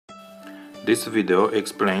This video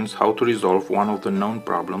explains how to resolve one of the known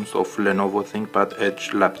problems of Lenovo ThinkPad Edge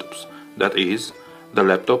laptops, that is, the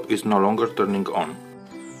laptop is no longer turning on.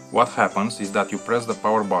 What happens is that you press the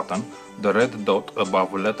power button, the red dot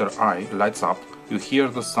above letter I lights up, you hear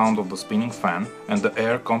the sound of the spinning fan and the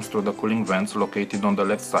air comes through the cooling vents located on the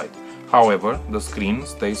left side. However, the screen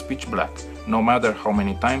stays pitch black. No matter how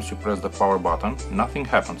many times you press the power button, nothing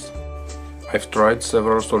happens. I've tried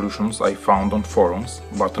several solutions I found on forums,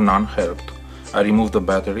 but none helped. I removed the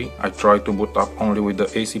battery, I tried to boot up only with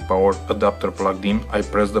the AC power adapter plugged in, I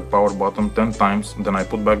pressed the power button 10 times, then I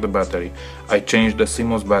put back the battery. I changed the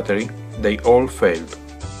CMOS battery, they all failed.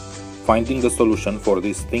 Finding the solution for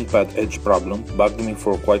this ThinkPad Edge problem bugged me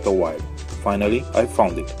for quite a while. Finally, I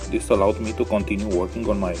found it. This allowed me to continue working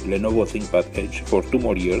on my Lenovo ThinkPad Edge for 2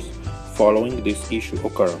 more years following this issue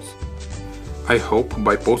occurrence. I hope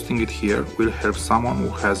by posting it here will help someone who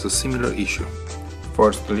has a similar issue.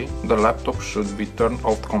 Firstly, the laptop should be turned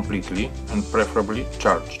off completely and preferably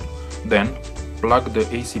charged. Then, plug the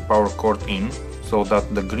AC power cord in so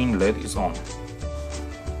that the green LED is on.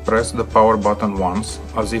 Press the power button once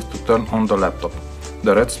as if to turn on the laptop.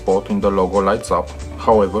 The red spot in the logo lights up,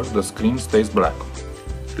 however the screen stays black.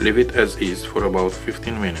 Leave it as is for about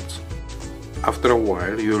 15 minutes. After a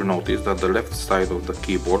while you will notice that the left side of the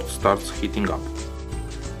keyboard starts heating up.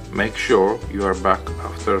 Make sure you are back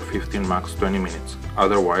after 15 max 20 minutes,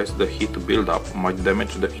 otherwise the heat build-up might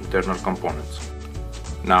damage the internal components.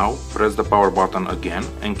 Now press the power button again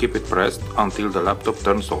and keep it pressed until the laptop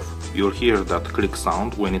turns off. You'll hear that click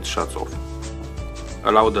sound when it shuts off.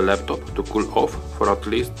 Allow the laptop to cool off for at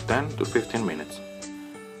least 10 to 15 minutes.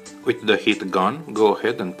 With the heat gone, go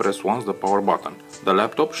ahead and press once the power button. The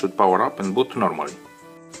laptop should power up and boot normally.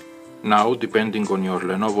 Now, depending on your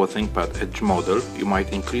Lenovo ThinkPad Edge model, you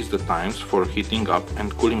might increase the times for heating up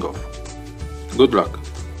and cooling off. Good luck!